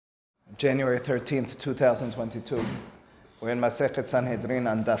January 13th, 2022. We're in Masechet Sanhedrin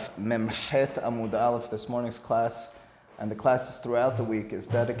on Daf Memchet Amud Aleph. This morning's class, and the classes throughout the week, is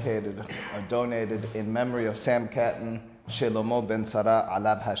dedicated or donated in memory of Sam Catton, Shelomo ben Sarah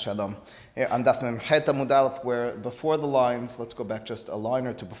Alav HaShalom. Here on Daf Memchet Amud Aleph, where before the lines, let's go back just a line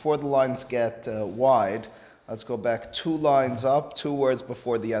or two, before the lines get wide, let's go back 2 lines up, 2 words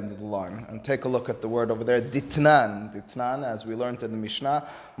before the end of the line. And take a look at the word over there, ditnan. Ditnan, as we learned in the Mishnah,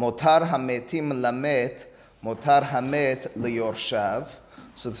 motar hametim lamet, motar hamet liyorshav.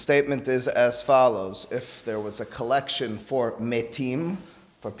 So the statement is as follows. If there was a collection for metim,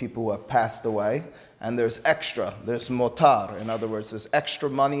 for people who have passed away, and there's motar. In other words, there's extra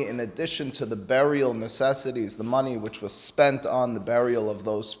money in addition to the burial necessities, the money which was spent on the burial of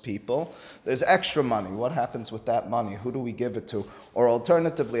those people. There's extra money. What happens with that money? Who do we give it to? Or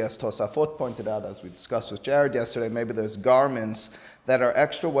alternatively, as Tosafot pointed out, as we discussed with Jared yesterday, maybe there's garments that are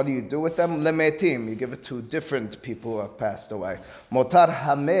extra. What do you do with them? Lemetim. You give it to different people who have passed away. Motar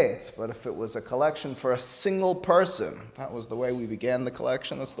hamet. But if it was a collection for a single person, that was the way we began the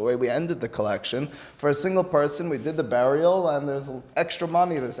collection, that's the way we ended the collection. For a single person, we did the burial, and there's extra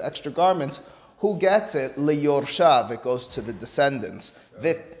money, there's extra garments. Who gets it? Liyorshav. It goes to the descendants.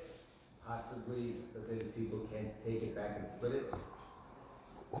 Possibly, the people can't take it back and split it?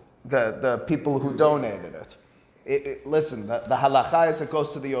 The people who donated it. Listen, the halacha is it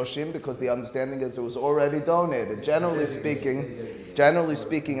goes to the Yoshim because the understanding is it was already donated. Generally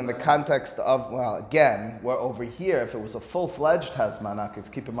speaking, in the context of, well, again, we're over here, if it was a full-fledged hazmana, because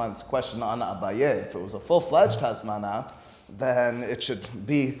keep in mind, it's a question on Abaye, if it was a full-fledged hazmana, then it should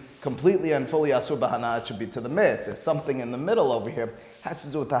be completely and fully asur bahana, it should be to the mid. There's something in the middle over here. It has to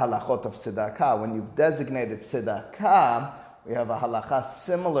do with the halachot of tzedakah. When you've designated tzedakah, we have a halacha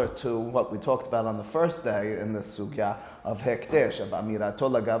similar to what we talked about on the first day in the sugya of hekdesh, of amirato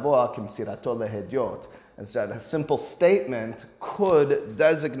lagavoa kimsirato lehedyot. It's that a simple statement could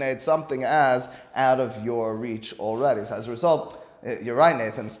designate something as out of your reach already. So as a result, you're right,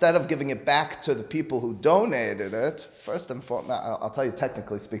 Nathan. Instead of giving it back to the people who donated it, first and foremost, I'll tell you,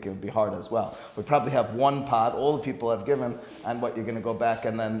 technically speaking, it would be hard as well. We probably have one pot, all the people have given, and what you're going to go back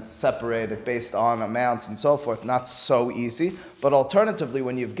and then separate it based on amounts and so forth. Not so easy. But alternatively,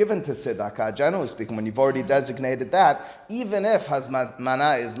 when you've given to tzedakah, generally speaking, when you've already designated that, even if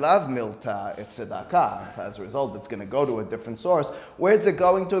hazmana is lav milta, it's tzedakah. As a result, it's going to go to a different source. Where is it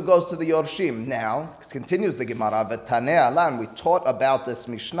going to? It goes to the Yorshim. Now, continues the Gemara, v'tanei alan, we taught about this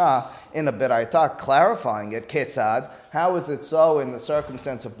Mishnah in a Beraita, clarifying it. Kesad, how is it so in the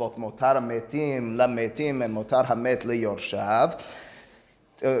circumstance of both motar hametim lametim and motar hamet liyorshav?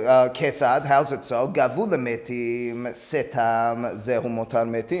 Kesad, how's it so? Gavu lemetim setam zehu motar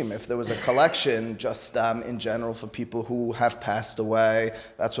metim. If there was a collection just in general for people who have passed away,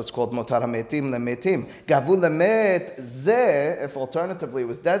 that's what's called motar hametim lemetim. Gavu lemet ze, if alternatively it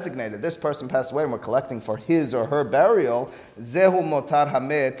was designated, this person passed away and we're collecting for his or her burial, zehu motar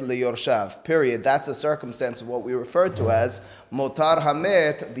hamet liyorshav. Period. That's a circumstance of what we refer to as motar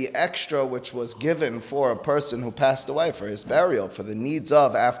hamet, the extra which was given for a person who passed away for his burial, for the needs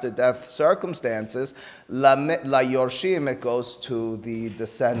of after death circumstances, la yorshim, it goes to the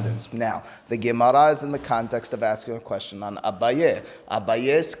descendants. Now, the Gemara is in the context of asking a question on Abaye.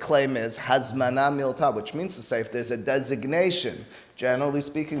 Abaye's claim is hazmana milta, which means to say if there's a designation, generally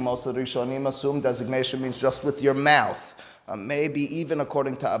speaking, most of the Rishonim assume designation means just with your mouth. Maybe even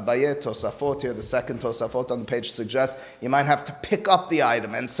according to Abaye, Tosafot here, the second Tosafot on the page suggests you might have to pick up the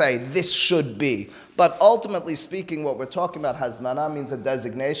item and say, this should be. But ultimately speaking, what we're talking about, hazmana, means a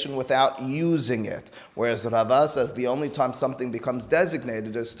designation without using it. Whereas Rava says the only time something becomes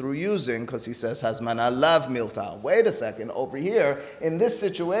designated is through using, because he says hazmana lav milta. Wait a second, over here, in this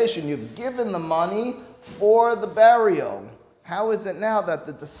situation, you've given the money for the burial. How is it now that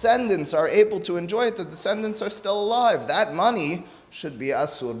the descendants are able to enjoy it? The descendants are still alive. That money should be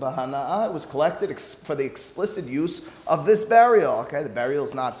asur b'hana'ah. It was collected for the explicit use of this burial. Okay, the burial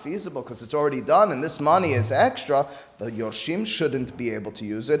is not feasible because it's already done, and this money is extra. The Yorshim shouldn't be able to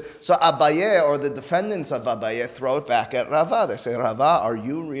use it. So Abaye, or the defendants of Abaye, throw it back at Rava. They say, Rava, are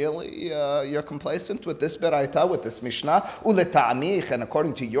you really, you're complacent with this Beraita, with this Mishnah? Uleta'amich, and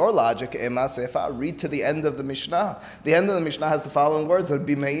according to your logic, Ema Sefa, read to the end of the Mishnah. The end of the Mishnah has the following words,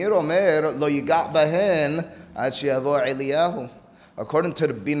 Rabbi Meir Omer, lo yiga' bahen ad sheyavo Eliyahu. According to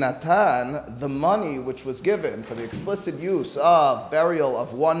the Binatan, the money which was given for the explicit use of burial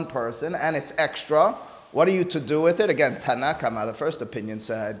of one person, and it's extra, what are you to do with it? Again, Tanakama, the first opinion,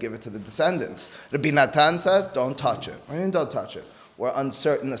 said give it to the descendants. The Binatan says don't touch it. What do you mean don't touch it? We're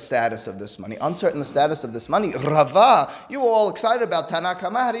uncertain the status of this money. Uncertain the status of this money. Rava, you were all excited about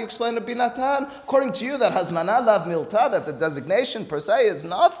Tanakama. How do you explain Rabbi Natan? According to you, that Hazmana Lav Milta, that the designation per se is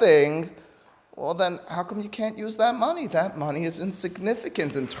nothing. Well, then how come you can't use that money? That money is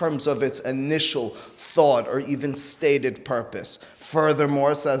insignificant in terms of its initial thought or even stated purpose.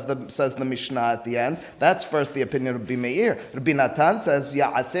 Furthermore, says the Mishnah at the end, that's first the opinion of Rabbi Meir. Rabbi Natan says,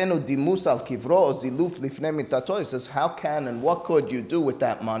 Ya'asenu dimus al kivro ziluf lifnei mitato. He says, how can and what could you do with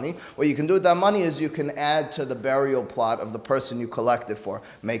that money? What you can do with that money is you can add to the burial plot of the person you collected for.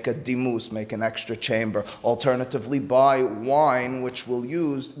 Make a dimus, make an extra chamber. Alternatively, buy wine which will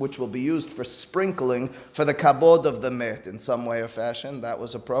be used for sprinkling for the kabod of the met in some way or fashion. That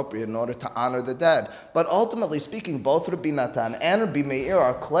was appropriate in order to honor the dead. But ultimately speaking, both Rabbi Natan and Rabbi Meir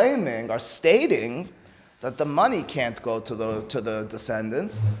are stating that the money can't go to the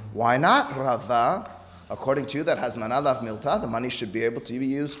descendants. Why not, Rava? According to you, that Hazmana Lav Milta, the money should be able to be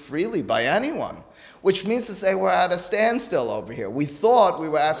used freely by anyone. Which means to say we're at a standstill over here. We thought we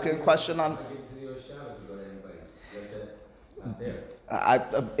were asking a question on...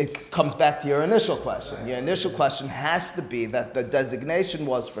 It comes back to your initial question. Your initial question has to be that the designation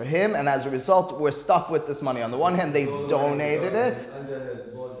was for him, and as a result, we're stuck with this money. On the one hand, they donated it.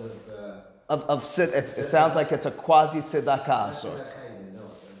 Under the laws It sounds like it's a quasi-tzedakah of sorts.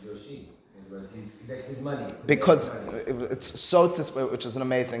 That's his money. Because it's so to which is an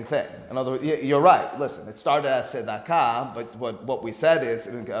amazing thing. In other words, you're right. Listen, it started as tzedakah, but what we said is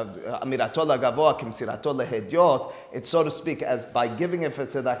amirato lagavoa kimsirato lehedyot. It's so to speak as by giving it for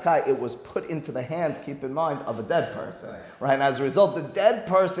tzedakah, it was put into the hands. Keep in mind of a dead person, right? And as a result, the dead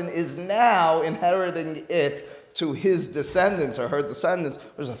person is now inheriting it to his descendants or her descendants,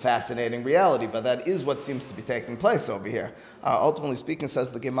 which is a fascinating reality, but that is what seems to be taking place over here. Ultimately speaking,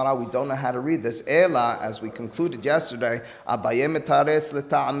 says the Gemara, we don't know how to read this. Ela, as we concluded yesterday, Abaye metares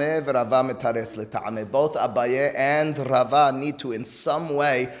leta'ameh v'Rava metares leta'ameh. Both Abaye and Rava need to in some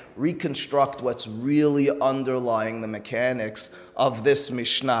way reconstruct what's really underlying the mechanics of this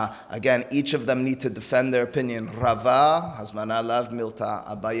Mishnah. Again, each of them need to defend their opinion. Rava, Hazmana Lav Milta.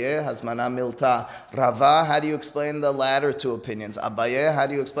 Abaye, Hazmana Milta. Rava, how do you explain the latter two opinions? Abaye, how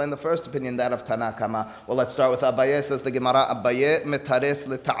do you explain the first opinion, that of Tanakama? Well, let's start with Abaye. Says the Gemara, Abaye metares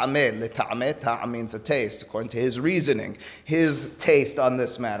leta'ameh. Leta'ameh, ta'a means a taste, according to his reasoning, his taste on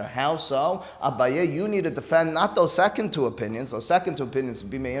this matter. How so? Abaye, you need to defend not those second two opinions. Those second two opinions,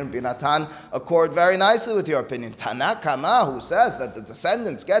 Bimeir and Binatan, accord very nicely with your opinion. Tanakama, who says that the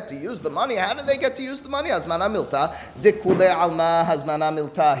descendants get to use the money. How do they get to use the money? Hazmana milta, dikule alma hazmana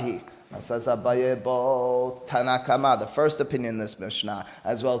miltahi. Says Abaye, both Tanakama, the first opinion in this Mishnah,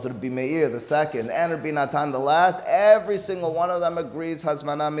 as well as Rabbi Meir, the second, and Rabbi Natan, the last, every single one of them agrees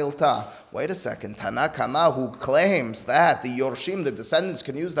Hazmana Milta. Wait a second, Tanakama, who claims that the Yorshim, the descendants,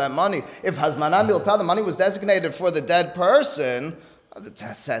 can use that money, if Hazmana Milta, the money was designated for the dead person, the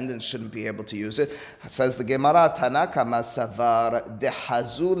descendants shouldn't be able to use it. Says the Gemara, Tanakama savar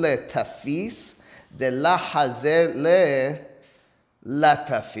dehazule tafis de la hazele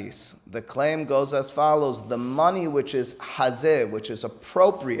latafis. The claim goes as follows: the money which is hazeh, which is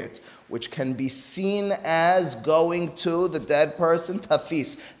appropriate, which can be seen as going to the dead person,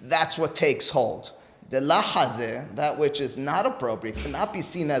 tafis, that's what takes hold. The la hazeh, that which is not appropriate, cannot be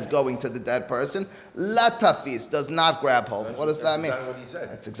seen as going to the dead person. Latafis does not grab hold. What does that mean? That's exactly what he said.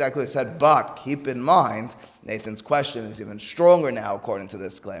 That's exactly what he said. But keep in mind, Nathan's question is even stronger now according to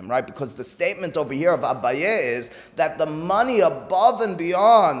this claim, right? Because the statement over here of Abaye is that the money above and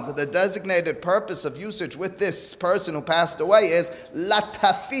beyond the designated purpose of usage with this person who passed away is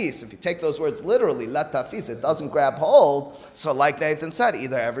latafis. If you take those words literally, latafis, it doesn't grab hold. So like Nathan said,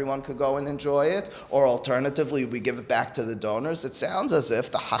 either everyone could go and enjoy it, or alternatively, we give it back to the donors. It sounds as if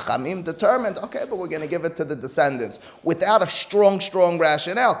the Hachamim determined, okay, but we're going to give it to the descendants without a strong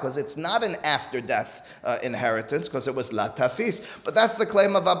rationale, because it's not an after-death inheritance, because it was latafis. But that's the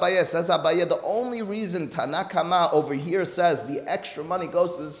claim of Abaye. Says Abaye, the only reason Tanakama over here says the extra money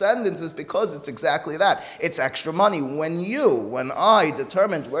goes to the descendants is because it's exactly that. It's extra money. When I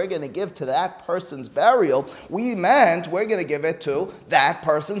determined we're going to give to that person's burial, we meant we're going to give it to that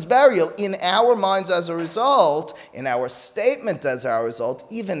person's burial. In our minds as a result, in our statement as a result,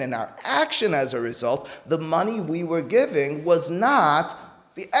 even in our action as a result, the money we were giving was not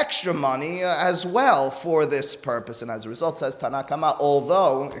the extra money as well for this purpose. And as a result, says Tanakama,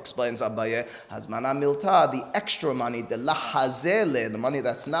 although, explains Abaye, Hazmana Milta, the extra money, the lahazele, the money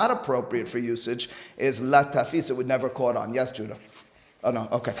that's not appropriate for usage, is latafis. It would never caught on. Yes, Judah? Oh no,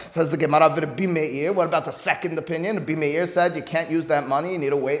 okay. Says the Gemara of Rabbi Meir. What about the second opinion? Rabbi Meir said you can't use that money. You need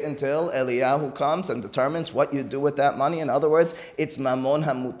to wait until Eliyahu comes and determines what you do with that money. In other words, it's mamon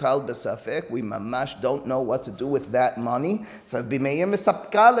hamutal besafek. We mamash don't know what to do with that money. So Rabbi Meir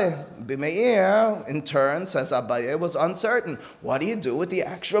misapkale. Rabbi Meir, in turn, says Abaye was uncertain. What do you do with the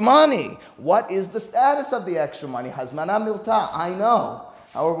extra money? What is the status of the extra money? Hazmana milta. I know.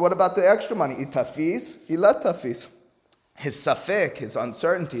 However, what about the extra money? Itafis, ilat tafis. His safek, his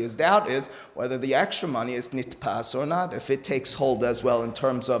uncertainty, his doubt is whether the extra money is nitpas or not, if it takes hold as well in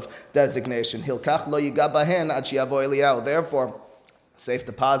terms of designation. Hilkach lo yigabahen ad shiavo Eliyahu. Therefore, safe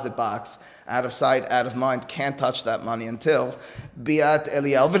deposit box, out of sight, out of mind, can't touch that money until Biat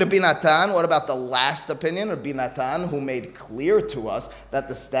Eliyahu. Rabbi Natan, what about the last opinion? Rabbi Natan, who made clear to us that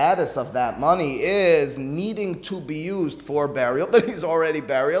the status of that money is needing to be used for burial, but he's already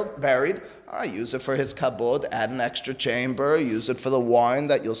buried. All right, use it for his kabod, add an extra chamber, use it for the wine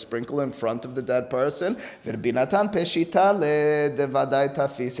that you'll sprinkle in front of the dead person. Rabbi Natan peshita le devadai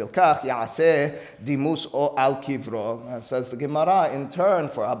tafis ilkach yaseh dimus o al kivro. Says the Gemara, in turn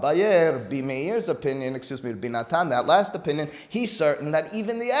for Abaye, Rabbi Meir's opinion, Rabbi Natan, that last opinion, he's certain that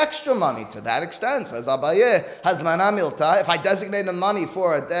even the extra money, to that extent, says Abaye, hazmana milta, if I designate the money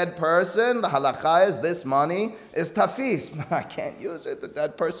for a dead person, the halakha is this money is tafis. I can't use it, the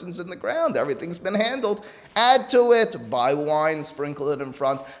dead person's in the ground. Everything's been handled. Add to it, buy wine, sprinkle it in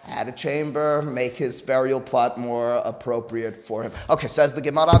front, add a chamber, make his burial plot more appropriate for him. Okay, says the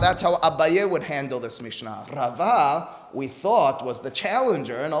Gemara, that's how Abaye would handle this Mishnah. Rava, we thought, was the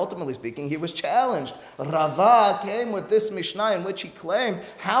challenger, and ultimately speaking, he was challenged. Rava came with this Mishnah in which he claimed,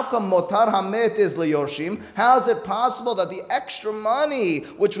 how come motar hamet is liyorshim? How is it possible that the extra money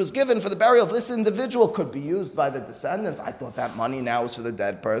which was given for the burial of this individual could be used by the descendants? I thought that money now was for the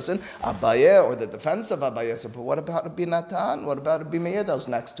dead person. Abaye, or the defense of Abaye, said, but what about Rabbi Natan? What about Rabbi Meir? Those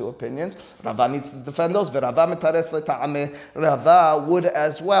next two opinions. Rava needs to defend those. Rava would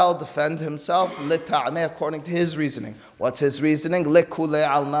as well defend himself according to his reasoning. What's his reasoning? Lekule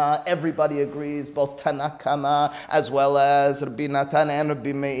alma. Everybody agrees, both Tanakama as well as Rabbi Natan and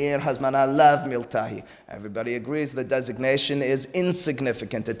Rabbi Meir, Hazmana lav miltahi. Everybody agrees the designation is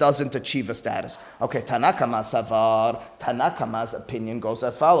insignificant. It doesn't achieve a status. Okay, Tanakama savar. Tanakama's opinion goes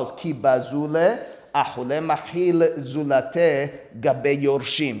as follows: Ki bazule ahule mahil zulate gabe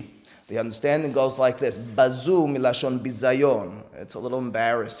yorshim. The understanding goes like this: Bazu milashon bizayon. It's a little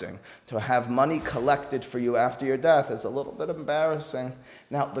embarrassing. To have money collected for you after your death is a little bit embarrassing.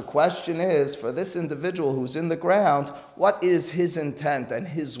 Now, the question is, for this individual who's in the ground, what is his intent and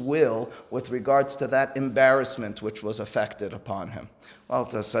his will with regards to that embarrassment which was affected upon him? Well,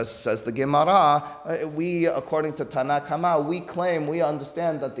 says the Gemara, we, according to Tanakama, we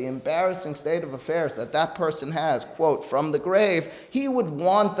understand that the embarrassing state of affairs that person has, quote, from the grave, he would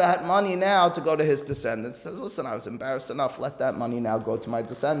want that money now to go to his descendants. He says, listen, I was embarrassed enough, let that money now go to my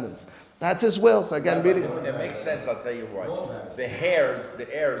descendants. That's his will. So again, reading. It makes sense, I'll tell you why. The heirs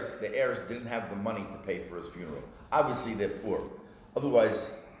didn't have the money to pay for his funeral. Obviously, they're poor.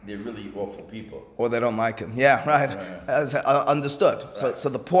 Otherwise, they're really awful people. Or they don't like him. Yeah, right. Understood. Right. So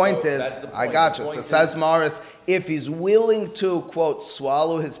the point is, I got you. So says Morris, if he's willing to, quote,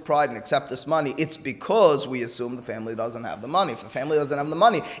 swallow his pride and accept this money, it's because we assume the family doesn't have the money. If the family doesn't have the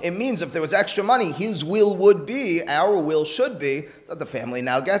money, it means if there was extra money, his will would be, our will should be, that the family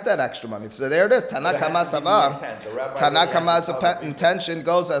now get that extra money. So there it is. Tanakama savar. Tanakama's intention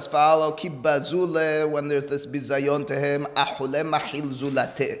goes as follows: Ki bazule, when there's this bizayon to him, ahule mahil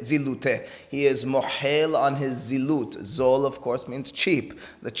zilute. He is mohel on his zilut. Zol, of course, means cheap.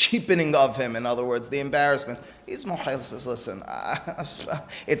 The cheapening of him, in other words, the embarrassment. He's mohel, says, listen,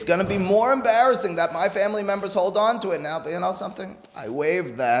 it's going to be more embarrassing that my family members hold on to it now, but you know something? I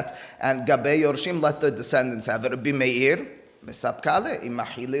waived that, and gabe yorshim, let the descendants have it. Rabbi Meir, Rabbi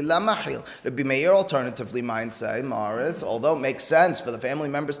Meir alternatively might say, Morris, although it makes sense for the family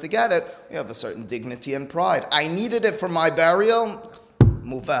members to get it, we have a certain dignity and pride. I needed it for my burial,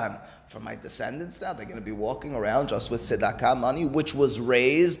 move on. For my descendants now, they're going to be walking around just with tzedakah money, which was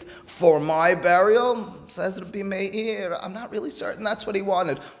raised for my burial. Says Rabbi Meir, I'm not really certain that's what he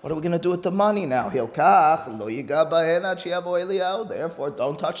wanted. What are we going to do with the money now? Hilkach lo yiga bahen ad sheyavo Eliyahu. Therefore,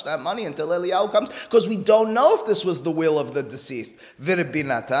 don't touch that money until Eliyahu comes, because we don't know if this was the will of the deceased. V'Rabbi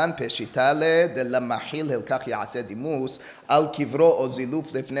Natan peshitale de la mahil hilkach yaseh dimus Al kivro o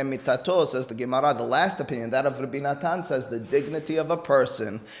ziluf lifnei mitato, says the Gemara, the last opinion, that of Rabbi Natan, says the dignity of a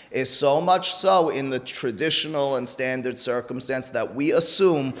person is so much so in the traditional and standard circumstance that we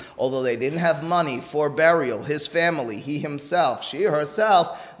assume, although they didn't have money for burial, his family, he himself, she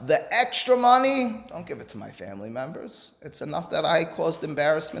herself, the extra money, don't give it to my family members. It's enough that I caused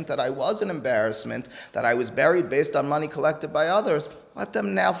embarrassment, that I was an embarrassment, that I was buried based on money collected by others. Let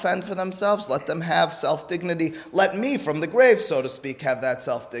them now fend for themselves. Let them have self-dignity. Let me, from the grave, so to speak, have that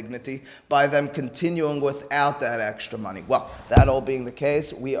self-dignity by them continuing without that extra money. Well, that all being the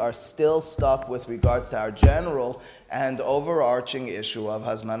case, we are still stuck with regards to our general and overarching issue of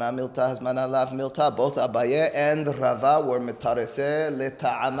Hazmana Milta, Hazmana Lav Milta. Both Abaye and Rava were mitarese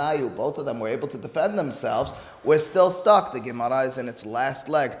leta'amayu. Both of them were able to defend themselves. We're still stuck. The Gemara is in its last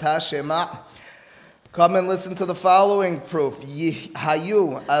leg. Tashema. Come and listen to the following proof.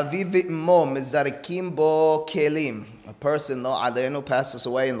 Hayu aviv mo mizarikim bo kelim. A person, lo aleinu, passes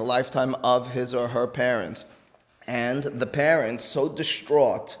away in the lifetime of his or her parents. And the parents, so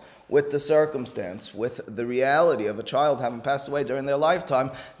distraught with the circumstance, with the reality of a child having passed away during their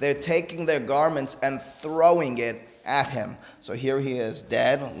lifetime, they're taking their garments and throwing it at him. So here he is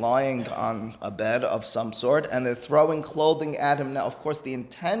dead, lying on a bed of some sort, and they're throwing clothing at him. Now, of course, the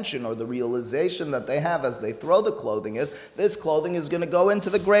intention or the realization that they have as they throw the clothing is, this clothing is going to go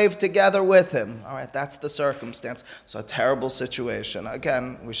into the grave together with him. All right, that's the circumstance. So a terrible situation.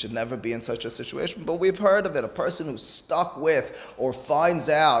 Again, we should never be in such a situation, but we've heard of it. A person who's stuck with or finds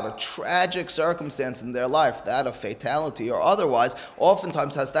out a tragic circumstance in their life, that of fatality or otherwise,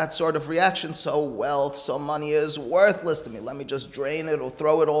 oftentimes has that sort of reaction. So wealth, so money is worthless to me. Let me just drain it or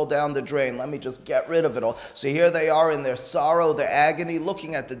throw it all down the drain. Let me just get rid of it all. So here they are in their sorrow, their agony,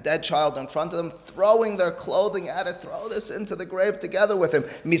 looking at the dead child in front of them, throwing their clothing at it. Throw this into the grave together with him.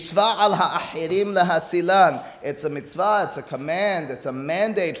 Mitzvah al ha'ahirim lahasilan. It's a mitzvah, it's a command, it's a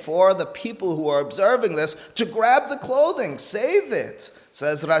mandate for the people who are observing this to grab the clothing, save it.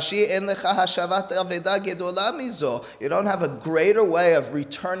 Says Rashi, you don't have a greater way of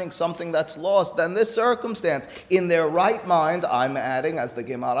returning something that's lost than this circumstance. In their right mind, I'm adding, as the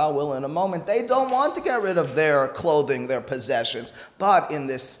Gemara will in a moment, they don't want to get rid of their clothing, their possessions. But in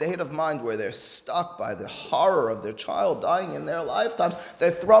this state of mind where they're stuck by the horror of their child dying in their lifetimes,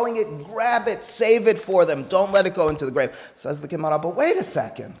 they're throwing it, grab it, save it for them. Don't let it go into the grave. Says the Gemara, but wait a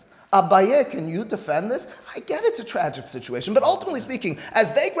second. Abaye, can you defend this? I get it's a tragic situation, but ultimately speaking,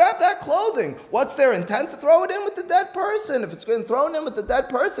 as they grab that clothing, what's their intent? To throw it in with the dead person. If it's been thrown in with the dead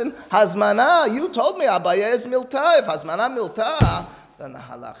person, Hazmana, you told me Abaye is milta. If Hazmana milta, then the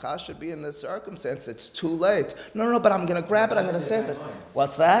halacha should be in this circumstance. It's too late. No, but I'm going to grab it, I'm going to save it.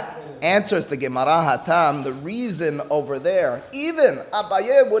 What's that? Answers the Gemara Hatam, the reason over there, even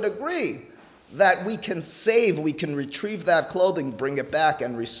Abaye would agree that we can save, we can retrieve that clothing, bring it back,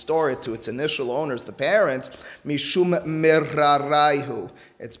 and restore it to its initial owners, the parents. Mishum miraraihu.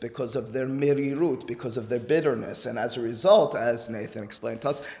 It's because of their mirirut, because of their bitterness. And as a result, as Nathan explained to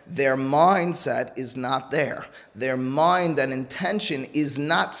us, their mindset is not there. Their mind and intention is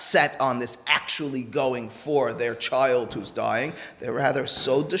not set on this actually going for their child who's dying. They're rather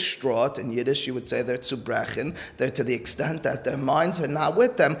so distraught. In Yiddish, you would say they're zubrechen. They're to the extent that their minds are not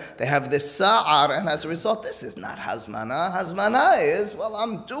with them. They have this sa'ar, and as a result, this is not hazmana. Hazmana is, well,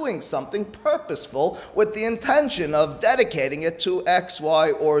 I'm doing something purposeful with the intention of dedicating it to X, Y,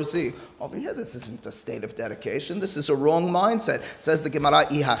 or Z. Over here, this isn't a state of dedication. This is a wrong mindset. Says the Gemara,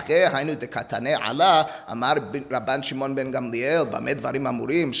 Ihache, hainu dekatane ala, amar Rabban Shimon ben Gamliel, bamed varim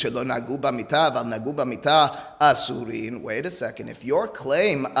amurim, shelo nagu b'mita, val nagu b'mita asurin. Wait a second. If your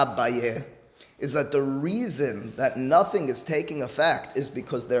claim, Abaye, is that the reason that nothing is taking effect is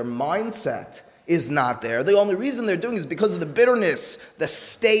because their mindset is not there. The only reason they're doing it is because of the bitterness, the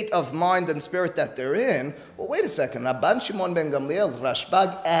state of mind and spirit that they're in. Well, wait a second. Rabban Shimon ben Gamliel,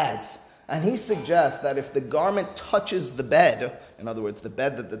 Rashbag adds, and he suggests that if the garment touches the bed, in other words, the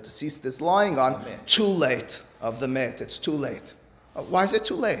bed that the deceased is lying on, too late of the mat. It's too late. Why is it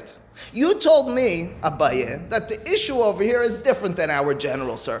too late? You told me, Abaye, that the issue over here is different than our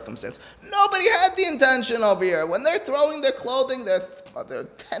general circumstance. Nobody had the intention over here. When they're throwing their clothing, their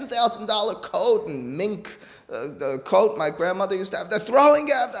 $10,000 coat and mink the coat my grandmother used to have, they're throwing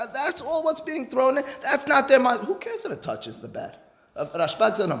it. That's all what's being thrown in. That's not their mind. Who cares if it touches the bed?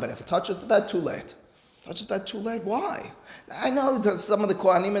 Rashbag said, no, but if it touches the bed, too late. Touches the bed too late? Why? I know that some of the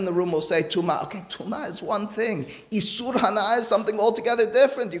Kohanim in the room will say Tuma. Okay, Tuma is one thing. Isur Hana is something altogether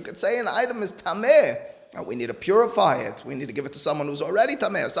different. You could say an item is Tameh. Now we need to purify it. We need to give it to someone who's already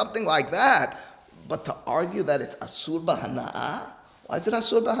Tameh or something like that. But to argue that it's Asur B'Hana'ah? Why is it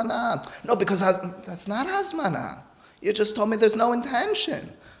Asur B'Hana'ah? No, because that's not Hazmanah. You just told me there's no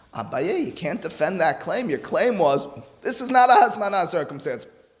intention. Abaye, you can't defend that claim. Your claim was, this is not a hazmana circumstance.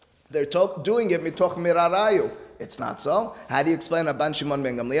 They're doing it mitoch mirarayu. It's not so. How do you explain Rabban Shimon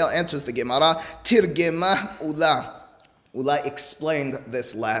ben Gamliel? Answers the Gemara, tirgema ula. Ula explained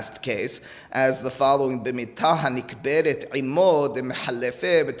this last case as the following: B'mitah hanikberet imo de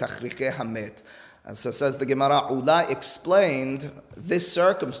mehalefe betachriche hamet. And so says the Gemara, Ula explained this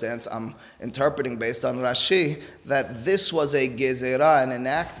circumstance, I'm interpreting based on Rashi, that this was a gezerah, an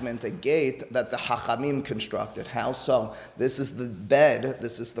enactment, a gate that the Hachamim constructed. How so? This is the bed,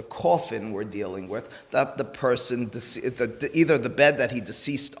 this is the coffin we're dealing with, that the person, either the bed that he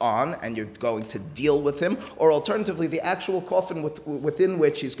deceased on, and you're going to deal with him, or alternatively, the actual coffin within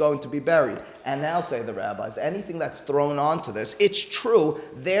which he's going to be buried. And now, say the rabbis, anything that's thrown onto this, it's true,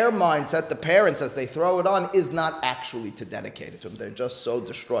 their mindset, the parents, as they throw it on, is not actually to dedicate it to him. They're just so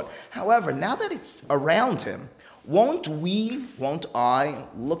distraught. However, now that it's around him, won't I,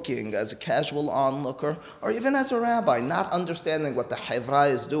 looking as a casual onlooker, or even as a rabbi, not understanding what the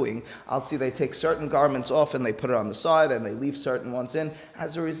Hevra is doing, I'll see they take certain garments off and they put it on the side and they leave certain ones in.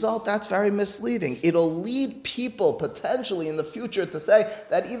 As a result, that's very misleading. It'll lead people potentially in the future to say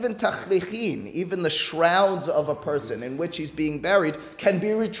that even tachrichin, even the shrouds of a person in which he's being buried, can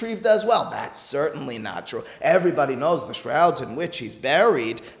be retrieved as well. That's certainly not true. Everybody knows the shrouds in which he's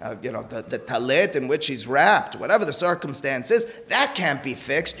buried, the talit in which he's wrapped, whatever the circumstance is, that can't be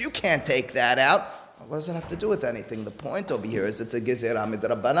fixed. You can't take that out. What does that have to do with anything? The point over here is it's a gezerah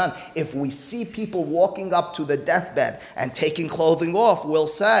midrabanan. If we see people walking up to the deathbed and taking clothing off, we'll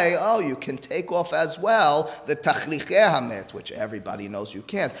say, oh, you can take off as well the tachricheh hamet, which everybody knows you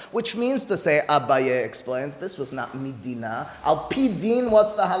can't. Which means to say, Abaye explains, this was not midina. Al pidin,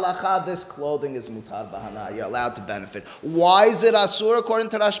 what's the halacha? This clothing is mutar bahana. You're allowed to benefit. Why is it asur according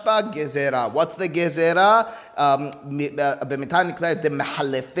to Rashba? Gezerah. What's the gezerah? B'mitan nikberet de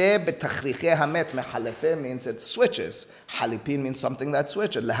mehalefe betachricheh hamet. Halefe means it switches. Halipin means something that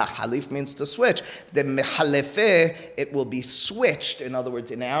switches. Halif means to switch. The mehalefe, it will be switched. In other words,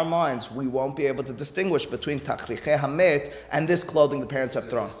 in our minds, we won't be able to distinguish between tachriche hamet and this clothing the parents have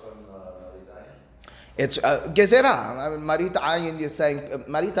thrown. It's gezerah. Marit ayin, you're saying,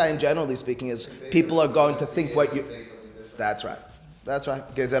 marit ayin, generally speaking, is people are going to think what you... That's right.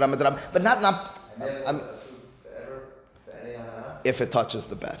 Gezerah midrab. But not if it touches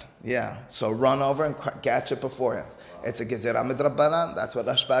the bed. Yeah. So run over and catch it beforehand. It's a gezerah midrabanan. That's what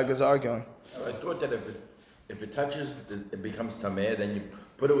Rashbag is arguing. I thought that if it touches, it becomes tameh. Then you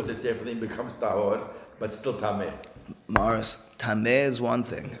put it with the tefillin, it becomes tahor, but still tameh. Morris, tameh is one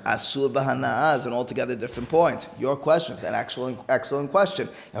thing. Asur b'hana'ah is an altogether different point. Your question is an excellent question.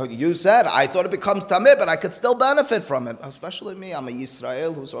 You said, I thought it becomes tameh, but I could still benefit from it. Especially me, I'm a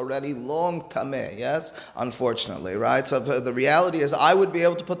Yisrael who's already long tameh, yes? Unfortunately, right? So the reality is I would be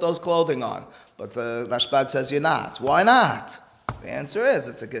able to put those clothing on. But the Rashbag says you're not. Why not? The answer is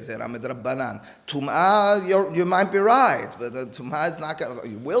it's a gezerah midrabanan. Tum'ah, you might be right, but the tum'ah is not going to,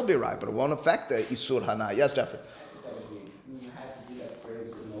 you will be right, but it won't affect the isur hana. Yes, Jeffrey? You have to do that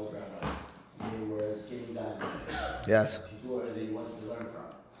phrase in the old rabbi. Whereas King's on. Yes. If you do it that you wanted to learn from.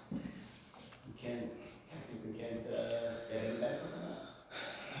 You can't edit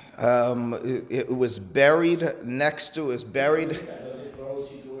that. It was buried next to, is buried.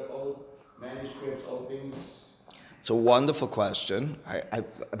 Old manuscripts, old things. It's a wonderful question.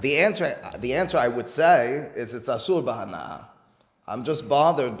 The answer I would say is it's asur b'hana'ah. I'm just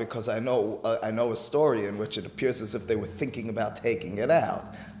bothered because I know a story in which it appears as if they were thinking about taking it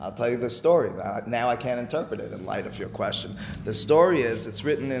out. I'll tell you the story. Now I can't interpret it in light of your question. The story is, it's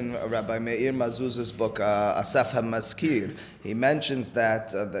written in Rabbi Meir Mazuz's book, Asaf HaMazkir. He mentions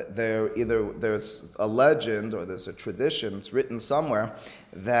that there's a legend or there's a tradition, it's written somewhere,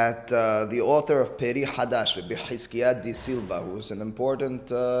 that the author of Peri Hadash, Rabbi Hizkiah di Silva, who's an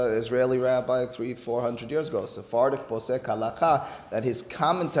important Israeli rabbi 300-400 years ago, Sephardic Posek Halakha, that his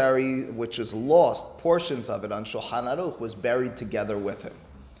commentary, which was lost, portions of it on Shulchan Aruch, was buried together with him.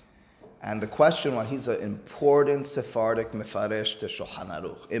 And the question was, he's an important Sephardic Mefaresh to Shulchan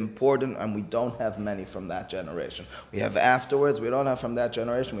Aruch. Important, and we don't have many from that generation. We have afterwards, we don't have from that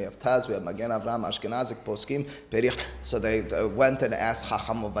generation. We have Taz, we have Magen Avraham, Ashkenazic, Poskim, Perich. So they went and asked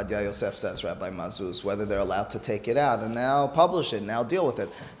Chacham Ovadia Yosef, says Rabbi Mazuz, whether they're allowed to take it out and now publish it, now deal with it.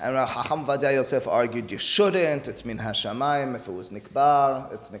 And Chacham Ovadia Yosef argued, you shouldn't, it's min hashamayim, if it was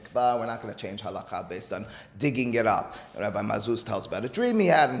nikbar, it's nikbar, we're not going to change halakha based on digging it up. Rabbi Mazuz tells about a dream he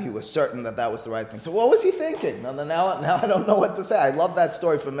had, and he was certain certain that that was the right thing. So what was he thinking? Now I don't know what to say. I love that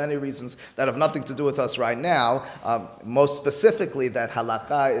story for many reasons that have nothing to do with us right now. Most specifically, that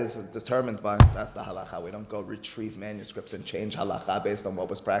halakha is determined by, that's the halakha. We don't go retrieve manuscripts and change halakha based on what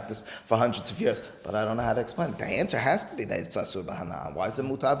was practiced for hundreds of years. But I don't know how to explain it. The answer has to be that it's asur b'hana. Why is it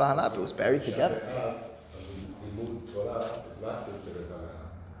mutar b'hana if it was buried together? The Limud Torah is not considered hana.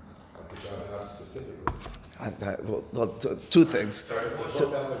 Specifically. Two things. So if the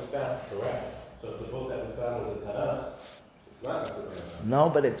book that was found, correct. So if the book that was found was a Tanakh, it's not considered hana. No,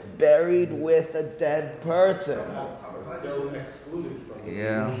 but it's buried with a dead person. It's still excluded from the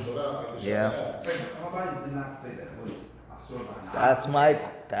Yeah. Limud Torah. Yeah. Rabbi did not say that it was asur b'hana.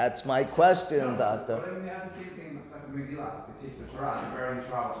 That's my question, doctor. But I mean, they have the same thing in the second Megillah. They take the Torah and bury the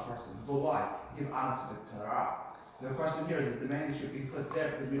Torah with a person. But why? To give honor to the Torah. The question here is the manuscript being put there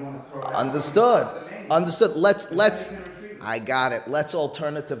because we don't want to throw it out? Understood. Let's. I got it. Let's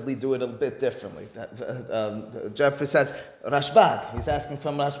alternatively do it a bit differently. Jeffrey says Rashbag. He's asking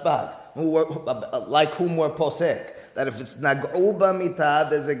from Rashbag, like whom we're posek. That if it's nag'uba mita,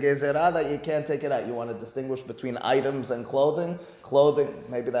 there's a gezerah that you can't take it out. You want to distinguish between items and clothing. Clothing,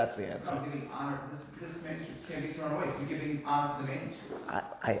 maybe that's the answer. I'm giving honor. This manuscript can't be thrown away. You're giving honor to the manuscript.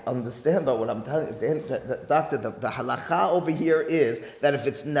 I understand, but what I'm telling you, doctor, the halakha over here is that if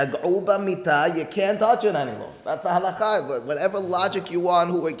it's nag'uba mita, you can't touch it anymore. That's the halakha. Whatever logic you want,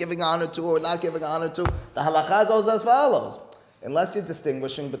 who we're giving honor to or not giving honor to, the halakha goes as follows. Unless you're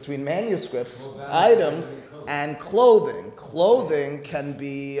distinguishing between manuscripts, items, and clothing. Clothing can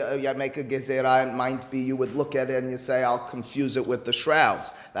be, you make a gezerah, it might be you would look at it and you say, I'll confuse it with the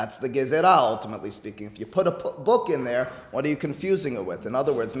shrouds. That's the gezerah, ultimately speaking. If you put a book in there, what are you confusing it with? In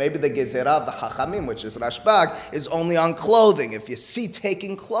other words, maybe the gezerah of the Chachamim, which is Rashbag, is only on clothing. If you see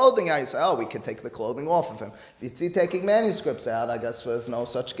taking clothing out, you say, oh, we can take the clothing off of him. If you see taking manuscripts out, I guess there's no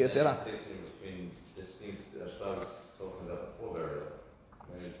such gezerah.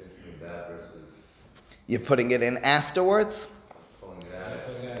 You're putting it in afterwards?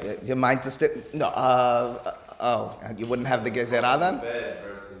 You might you wouldn't have the gezerah then?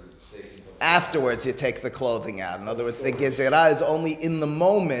 Afterwards, you take the clothing out. In other words, the gezerah is only in the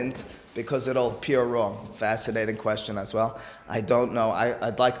moment because it'll appear wrong. Fascinating question as well. I don't know.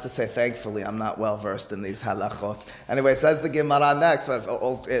 I'd like to say, thankfully, I'm not well versed in these halachot. Anyway, says the Gemara next.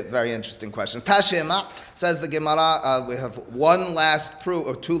 Very interesting question. Tashema, says the Gemara. We have one last proof,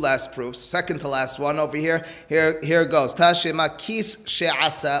 or two last proofs. Second to last one over here. Here goes. Tashema kis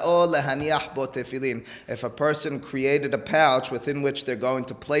she'asao lehaniach bo tefillin. If a person created a pouch within which they're going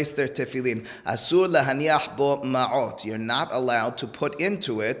to place their tefillin, asur lehaniach bo ma'ot. You're not allowed to put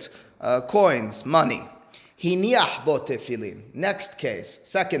into it coins, money. Hiniach bo tefillin. Next case,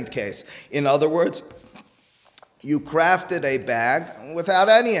 second case. In other words, you crafted a bag without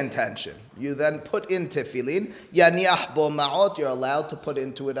any intention. You then put in tefillin. Yaniach bo ma'ot. You're allowed to put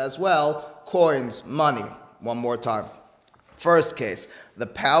into it as well coins, money. One more time. First case, the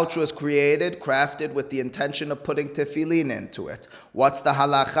pouch was crafted with the intention of putting tefillin into it. What's the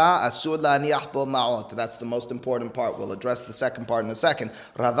halacha? Asur laniach bo ma'ot. That's the most important part. We'll address the second part in a second.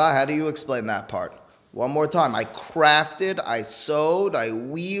 Rava, how do you explain that part? One more time. I crafted, I sewed, I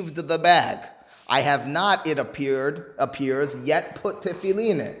weaved the bag. I have not, it appears, yet put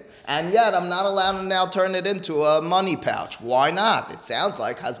tefillin in. And yet, I'm not allowed to now turn it into a money pouch. Why not? It sounds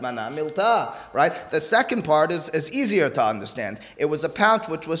like hazmana milta, right? The second part is easier to understand. It was a pouch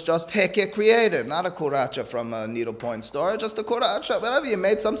which was just heke created, not a kuracha from a needlepoint store, just a kuracha, whatever. You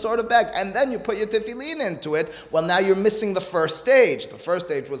made some sort of bag, and then you put your tefillin into it. Well, now you're missing the first stage. The first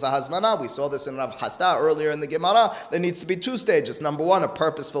stage was a hazmana. We saw this in Rav Hasta earlier in the Gemara. There needs to be two stages. Number one, a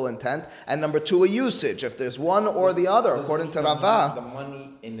purposeful intent, and number two, a usage. If there's one or the other, according to Rava. The money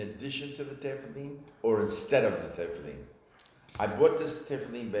in addition to the tefillin or instead of the tefillin? I bought this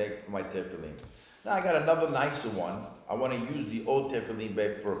tefillin bag for my tefillin. Now I got another nicer one. I want to use the old tefillin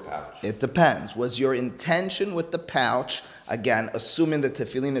bag for a pouch. It depends. Was your intention with the pouch, again, assuming the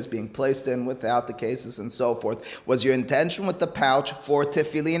tefillin is being placed in without the cases and so forth, was your intention with the pouch for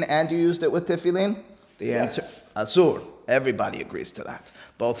tefillin and you used it with tefillin? The answer, asur. Everybody agrees to that.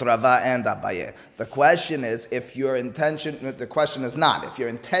 Both Rava and Abaye. The question is, if your intention was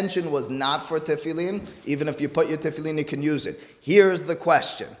not for tefillin, even if you put your tefillin, you can use it. Here's the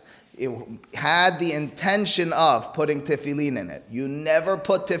question. it had the intention of putting tefillin in it. You never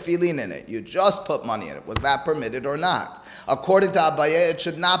put tefillin in it. You just put money in it. Was that permitted or not? According to Abaye, it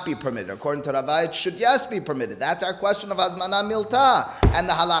should not be permitted. According to Rava, it should yes be permitted. That's our question of Hazmana Milta. And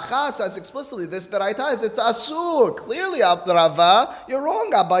the halacha says explicitly, this beraita is it's asur. Clearly, Rava, you're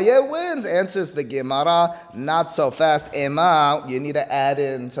wrong. Abaye wins. Answers the Gemara, not so fast. Ema, you need to add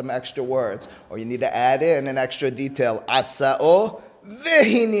in some extra words. Or you need to add in an extra detail. Asa'o. The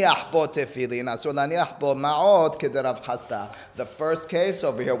first case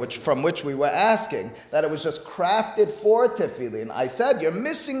over here, from which we were asking, that it was just crafted for tefillin. I said, you're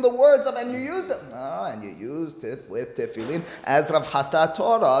missing the words of, and you used them. No, and you used it with tefillin. As Rav Hasta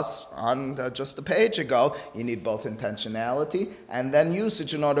taught us on just a page ago, you need both intentionality and then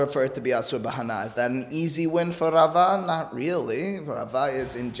usage in order for it to be asur bahana. Is that an easy win for Rava? Not really. Rava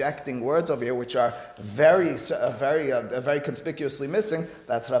is injecting words over here which are very conspicuously missing.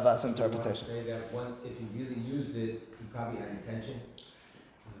 That's Rava's interpretation. You want to say that if you really used it, you probably had intention?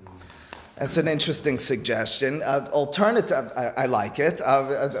 That's an interesting suggestion. Alternative, I like it.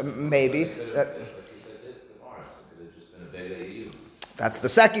 Maybe. That's the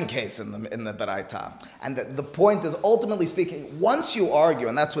second case in the Beraita. And the point is, ultimately speaking, once you argue,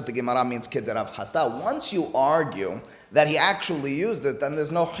 and that's what the Gemara means, Kid Rav Hasta, once you argue that he actually used it, then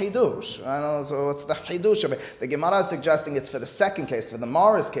there's no chidush. So what's the chidush of it? The Gemara is suggesting it's for the second case, for the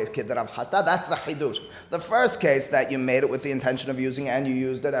Morris case, Kid Rav Hasta, that's the chidush. The first case, that you made it with the intention of using it and you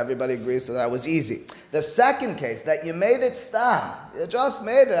used it, everybody agrees, so that was easy. The second case, that you made it stam, you just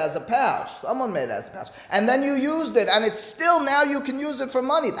made it as a pouch, someone made it as a pouch, and then you used it, and it's still, now you can use it for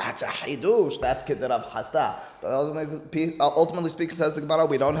money, that's a chidush, that's Kid Rav Hasta. But ultimately speaking, says the Gemara,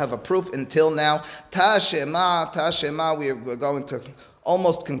 we don't have a proof until now. Tashema, we're going to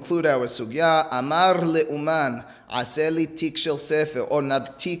almost conclude our sugya. Amar le'uman, aseli tik shel sefer, or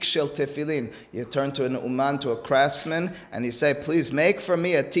nartik shel tefillin. You turn to an uman, to a craftsman, and you say, please make for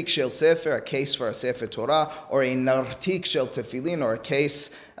me a tik shel sefer, a case for a sefer Torah, or a nartik shel tefillin, or a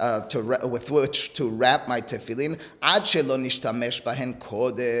case with which to wrap my tefillin. Ad shelo nishtamesh bahen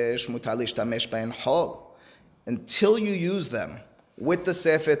kodesh, mutar lishtamesh bahen hol. Until you use them with the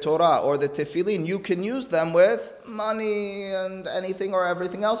Sefer Torah or the Tefillin, you can use them with money and anything or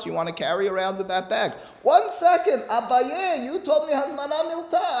everything else you want to carry around in that bag. 1 second, Abaye, you told me Hazmana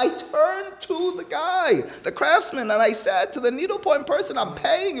Milta. I turned to the guy, the craftsman, and I said to the needlepoint person, I'm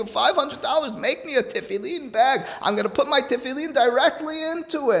paying you $500, make me a tefillin bag. I'm going to put my tefillin directly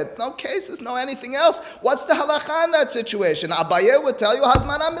into it. No cases, no anything else. What's the halacha in that situation? Abaye would tell you,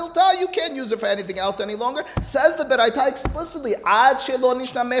 Hazmana Milta, you can't use it for anything else any longer. Says the Beraita explicitly, Ad shelo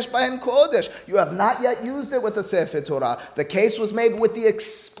nishtamesh bahen kodesh. You have not yet used it with the Sefer Torah. The case was made with the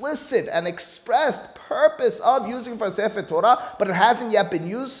explicit and expressed purpose of using for Sefer Torah, but it hasn't yet been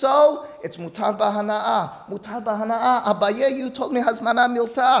used, so it's mutar bahana'a. Mutar bahana'a. Abaye, you told me Hazmana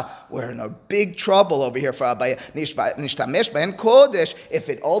Milta. We're in a big trouble over here for Abaye. Nishtamesh ben kodesh. If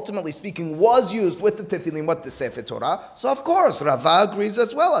it ultimately speaking was used with the tefillin, with the Sefer Torah, so of course Rava agrees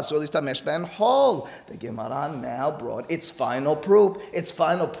as well. Asur lishtamesh ben hol. The Gemara now brought its final proof. Its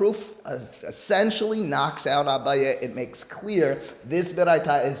final proof essentially knocks out Abaye. It makes clear this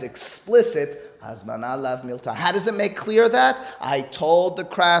Beraita is explicit. Hazmana lav milta. How does it make clear that? I told the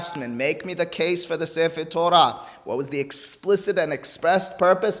craftsman, make me the case for the Sefer Torah. What was the explicit and expressed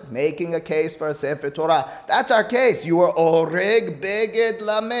purpose? Making a case for a Sefer Torah. That's our case. You were orig beged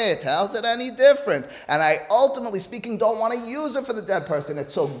lamet. How's it any different? And I, ultimately speaking, don't want to use it for the dead person.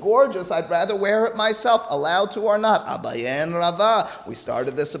 It's so gorgeous, I'd rather wear it myself, allowed to or not. Abaye and Rava. We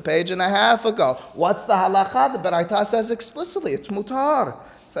started this a page and a half ago. What's the halacha? The Beraita says explicitly, it's mutar.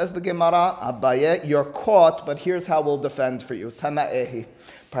 Says the Gemara, Abaye, you're caught, but here's how we'll defend for you. Tana'ehi.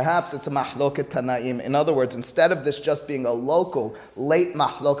 Perhaps it's a mahloket Tanaim. In other words, instead of this just being a local, late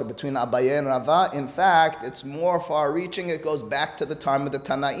mahloket between Abaye and Rava, in fact, it's more far-reaching. It goes back to the time of the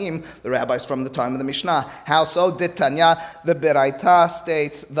Tanaim, the rabbis from the time of the Mishnah. How so? Ditanya, the Beraita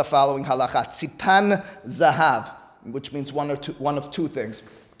states the following halacha. Tzipan zahav, which means one of two things.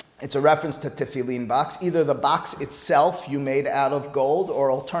 It's a reference to tefillin box. Either the box itself you made out of gold, or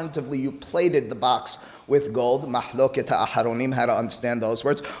alternatively you plated the box with gold. Mahloket ha'aharonim, how to understand those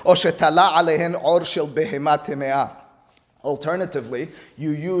words. O shetala alehen or shel behema temeah. Alternatively,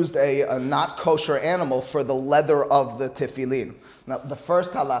 you used a not kosher animal for the leather of the tefillin. Now, the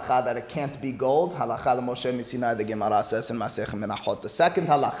first halacha that it can't be gold, halacha l'Moshe Misinai, the Gemara says in Masechet Menachot. The second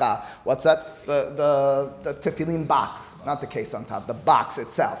halacha, what's that? The tefillin box, not the case on top, the box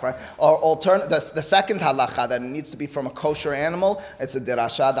itself, right? Or the second halacha that it needs to be from a kosher animal. It's a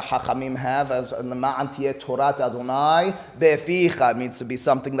derasha the Hachamim have as Ma'an tiyeh Torat Adonai beficha. It means to be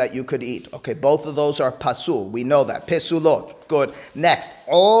something that you could eat. Okay, both of those are pasul. We know that pesulot. Good. Next,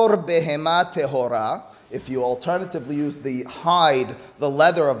 or behema tehora. If you alternatively use the hide, the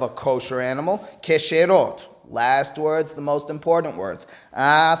leather of a kosher animal, kesherot. Last words, the most important words.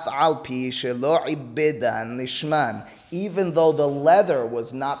 Af al pi shelo ibidan lishman. Even though the leather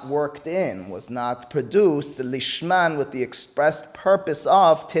was not worked in, was not produced, the lishman with the expressed purpose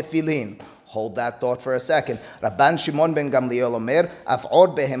of tefillin. Hold that thought for a second. Rabban Shimon ben Gamliel Omer, af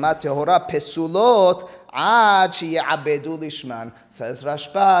od behema tehora pesulot ad sheyabedu lishman. Says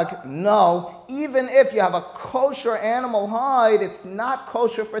Rashbag, no, even if you have a kosher animal hide, it's not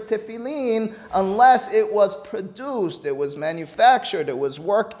kosher for tefillin unless it was produced, it was manufactured, it was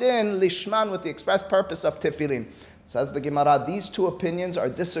worked in, lishman, with the express purpose of tefillin. Says the Gemara, these two opinions are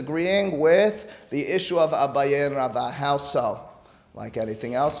disagreeing with the issue of Abaye and Rava. How so? Like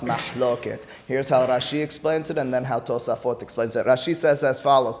anything else, mahloket. Here's how Rashi explains it, and then how Tosafot explains it. Rashi says as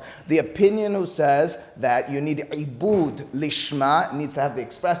follows: the opinion who says that you need ibud lishma, needs to have the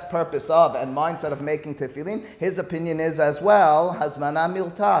expressed purpose of and mindset of making tefillin. His opinion is as well hazmana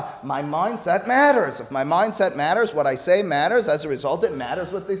milta. My mindset matters. If my mindset matters, what I say matters. As a result, it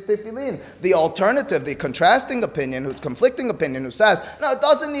matters with this tefillin. The alternative, the contrasting opinion, conflicting opinion, who says no, it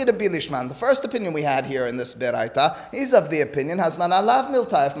doesn't need to be lishman. The first opinion we had here in this beraita, he's of the opinion hazmana.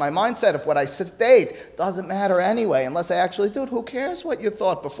 If my mindset, if what I state doesn't matter anyway, unless I actually do it, who cares what you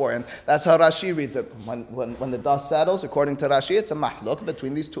thought beforehand? That's how Rashi reads it. When the dust settles, according to Rashi, it's a mahluk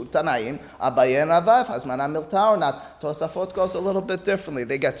between these two Tanaim, Abaye and Rava, Hazmana Milta or not. Tosafot goes a little bit differently.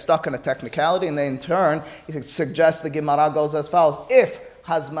 They get stuck in a technicality, and they in turn suggest the Gemara goes as follows: if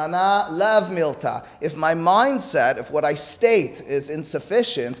Hazmana lav milta. If my mindset, if what I state is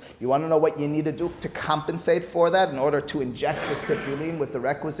insufficient, you want to know what you need to do to compensate for that in order to inject this tefillin with the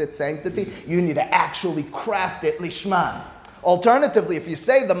requisite sanctity? You need to actually craft it lishman. Alternatively, if you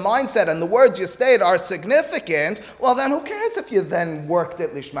say the mindset and the words you state are significant, well then who cares if you then worked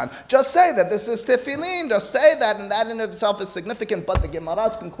it lishman? Just say that this is tefillin, just say that, and that in itself is significant. But the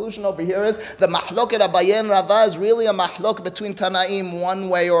Gemara's conclusion over here is the mahloket Abaye and Rava is really a mahlok between Tanaim one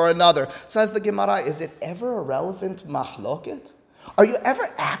way or another. Says the Gemara, is it ever a relevant mahloket? Are you ever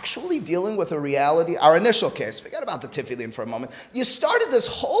actually dealing with a reality? Our initial case, forget about the tefillin for a moment. You started this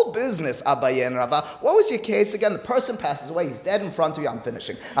whole business, Abaye and Rava. What was your case again? The person passes away, he's dead in front of you. I'm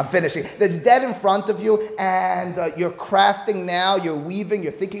finishing. There's dead in front of you, and you're crafting now, you're weaving,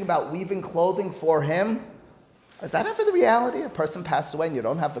 you're thinking about weaving clothing for him. Is that ever the reality? A person passes away and you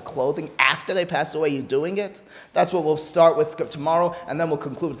don't have the clothing after they pass away, you're doing it? That's what we'll start with tomorrow, and then we'll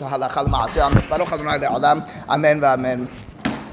conclude with the halakha al-ma'aseh on this. Baruch Adonai le'olam. Amen v'amen.